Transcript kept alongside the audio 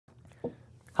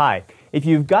Hi, if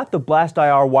you've got the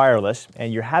BlastIR wireless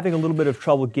and you're having a little bit of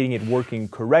trouble getting it working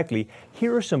correctly,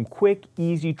 here are some quick,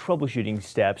 easy troubleshooting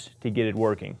steps to get it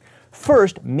working.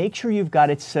 First, make sure you've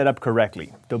got it set up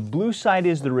correctly. The blue side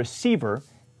is the receiver.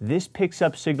 This picks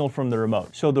up signal from the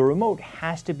remote. So the remote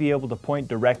has to be able to point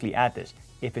directly at this.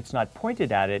 If it's not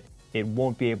pointed at it, it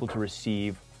won't be able to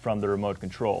receive from the remote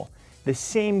control. The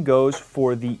same goes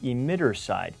for the emitter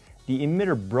side. The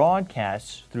emitter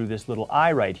broadcasts through this little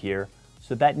eye right here,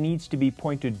 so that needs to be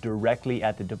pointed directly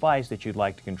at the device that you'd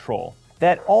like to control.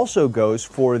 That also goes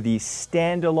for the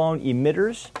standalone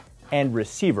emitters and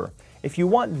receiver. If you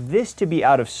want this to be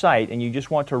out of sight and you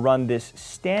just want to run this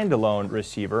standalone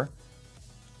receiver,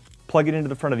 plug it into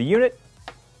the front of the unit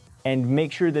and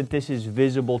make sure that this is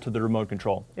visible to the remote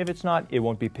control. If it's not, it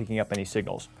won't be picking up any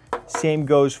signals. Same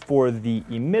goes for the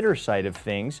emitter side of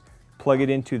things. Plug it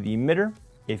into the emitter.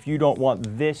 If you don't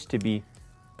want this to be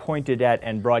pointed at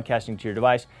and broadcasting to your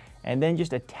device, and then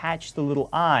just attach the little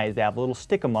eyes. They have a little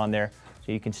stick-em on there,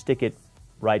 so you can stick it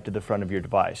right to the front of your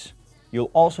device.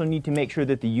 You'll also need to make sure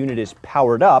that the unit is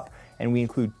powered up, and we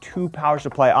include two power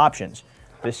supply options.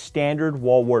 The standard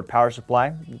wall wart power supply,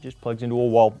 it just plugs into a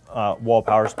wall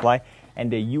power supply,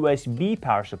 and a USB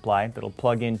power supply that'll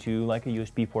plug into like a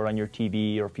USB port on your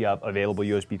TV, or if you have available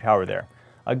USB power there.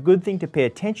 A good thing to pay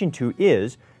attention to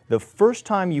is the first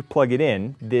time you plug it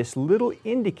in, this little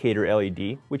indicator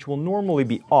LED, which will normally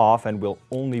be off and will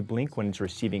only blink when it's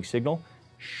receiving signal,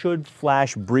 should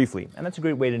flash briefly. And that's a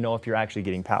great way to know if you're actually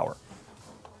getting power.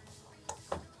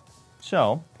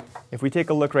 So, if we take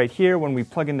a look right here, when we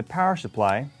plug in the power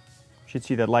supply, you should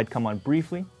see that light come on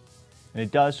briefly. And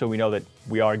it does, so we know that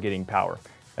we are getting power.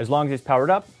 As long as it's powered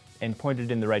up and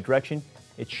pointed in the right direction,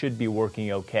 it should be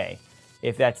working okay.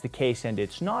 If that's the case and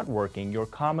it's not working, you're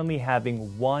commonly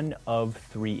having one of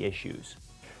three issues.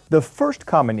 The first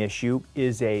common issue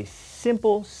is a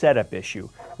simple setup issue.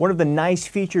 One of the nice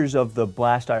features of the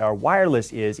BlastIR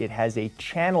wireless is it has a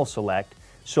channel select,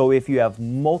 so if you have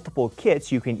multiple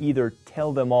kits, you can either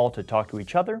tell them all to talk to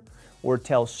each other or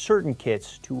tell certain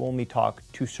kits to only talk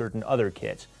to certain other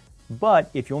kits.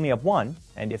 But if you only have one,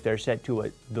 and if they're set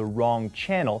to the wrong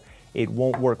channel, it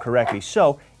won't work correctly.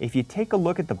 So if you take a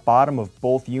look at the bottom of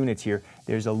both units here,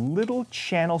 there's a little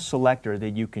channel selector that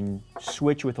you can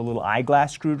switch with a little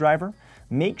eyeglass screwdriver.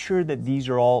 Make sure that these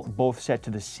are all both set to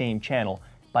the same channel.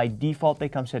 By default, they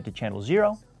come set to channel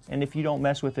 0, and if you don't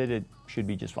mess with it, it should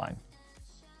be just fine.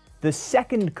 The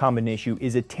second common issue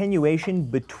is attenuation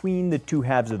between the two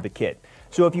halves of the kit.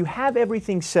 So if you have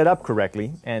everything set up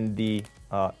correctly and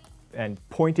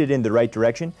pointed in the right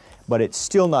direction, but it's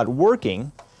still not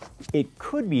working, it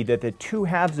could be that the two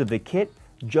halves of the kit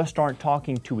just aren't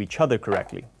talking to each other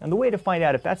correctly. And the way to find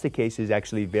out if that's the case is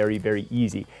actually very, very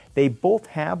easy. They both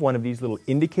have one of these little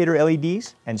indicator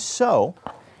LEDs, and so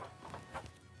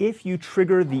if you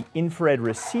trigger the infrared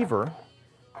receiver,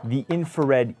 the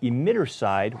infrared emitter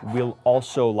side will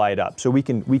also light up. So we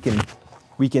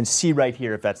can see right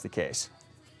here if that's the case.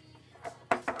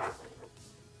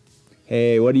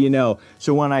 Hey, what do you know?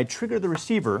 So when I trigger the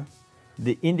receiver,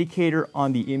 the indicator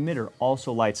on the emitter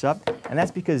also lights up, and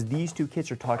that's because these two kits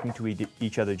are talking to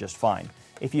each other just fine.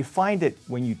 If you find that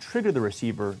when you trigger the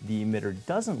receiver, the emitter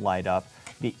doesn't light up,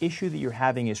 the issue that you're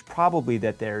having is probably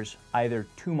that there's either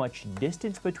too much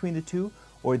distance between the two,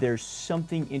 or there's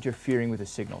something interfering with the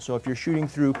signal. So if you're shooting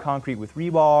through concrete with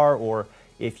rebar, or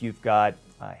if you've got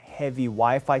a heavy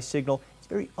Wi-Fi signal, it's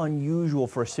very unusual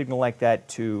for a signal like that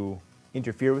to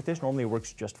interfere with this. Normally it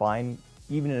works just fine,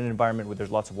 even in an environment where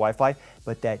there's lots of Wi-Fi,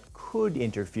 but that could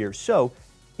interfere. So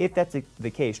if that's the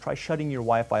case, try shutting your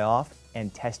Wi-Fi off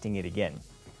and testing it again.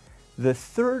 The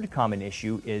third common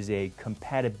issue is a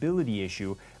compatibility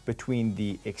issue between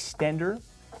the extender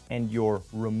and your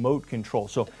remote control.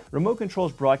 So remote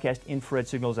controls broadcast infrared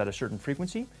signals at a certain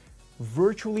frequency.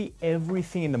 Virtually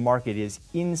everything in the market is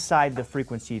inside the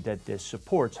frequency that this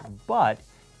supports, but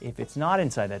if it's not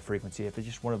inside that frequency, if it's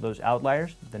just one of those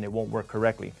outliers, then it won't work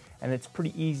correctly. And it's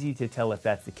pretty easy to tell if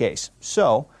that's the case.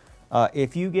 So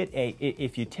if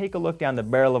you take a look down the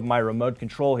barrel of my remote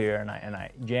control here and I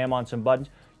jam on some buttons,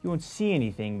 you won't see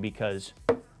anything because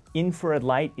infrared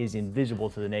light is invisible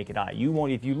to the naked eye.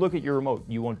 If you look at your remote,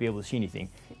 you won't be able to see anything.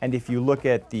 And if you look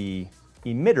at the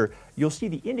emitter, you'll see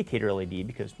the indicator LED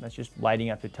because that's just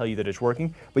lighting up to tell you that it's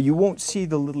working, but you won't see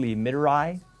the little emitter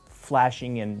eye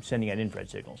flashing and sending out infrared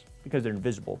signals because they're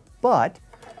invisible. But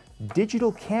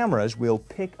digital cameras will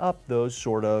pick up those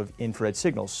sort of infrared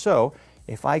signals. So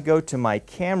if I go to my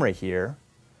camera here,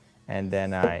 and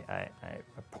then I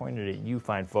point it at you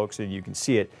fine folks so you can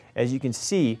see it, as you can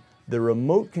see, the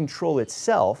remote control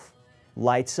itself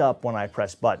lights up when I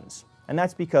press buttons. And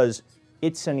that's because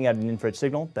it's sending out an infrared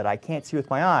signal that I can't see with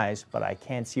my eyes, but I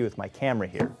can see with my camera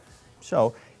here.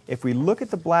 So if we look at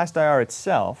the BlastIR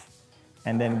itself,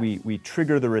 and then we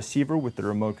trigger the receiver with the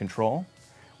remote control,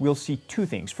 we'll see two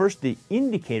things. First, the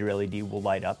indicator LED will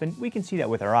light up, and we can see that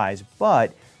with our eyes,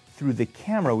 but through the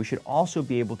camera, we should also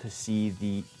be able to see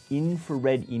the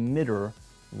infrared emitter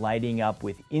lighting up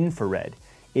with infrared.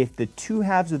 If the two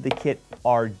halves of the kit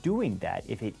are doing that,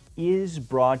 if it is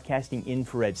broadcasting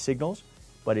infrared signals,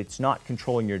 but it's not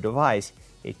controlling your device,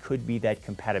 it could be that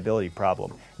compatibility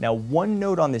problem. Now, one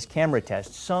note on this camera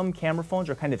test, some camera phones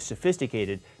are kind of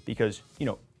sophisticated because,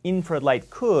 infrared light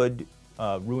could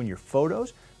ruin your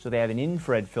photos, so they have an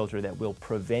infrared filter that will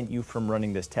prevent you from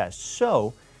running this test.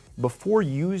 So, before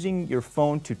using your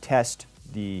phone to test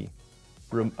the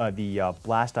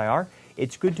BlastIR,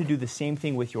 it's good to do the same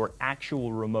thing with your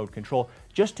actual remote control,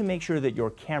 just to make sure that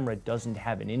your camera doesn't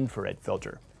have an infrared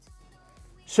filter.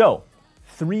 So,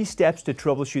 3 steps to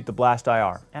troubleshoot the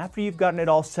BlastIR. After you've gotten it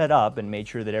all set up and made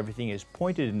sure that everything is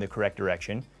pointed in the correct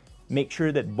direction, make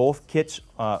sure that both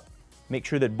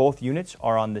units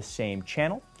are on the same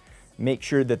channel. Make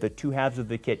sure that the two halves of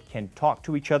the kit can talk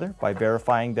to each other by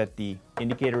verifying that the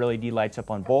indicator LED lights up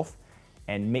on both,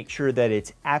 and make sure that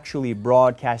it's actually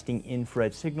broadcasting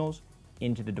infrared signals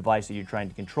into the device that you're trying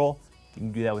to control. You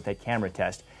can do that with that camera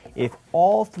test. If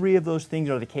all 3 of those things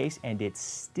are the case and it's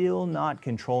still not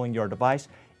controlling your device,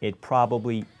 it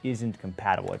probably isn't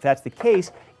compatible. If that's the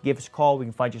case, give us a call. We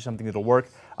can find you something that'll work.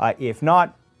 If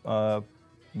not,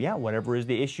 whatever is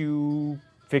the issue,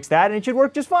 fix that and it should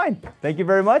work just fine. Thank you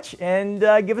very much, and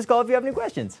give us a call if you have any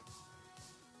questions.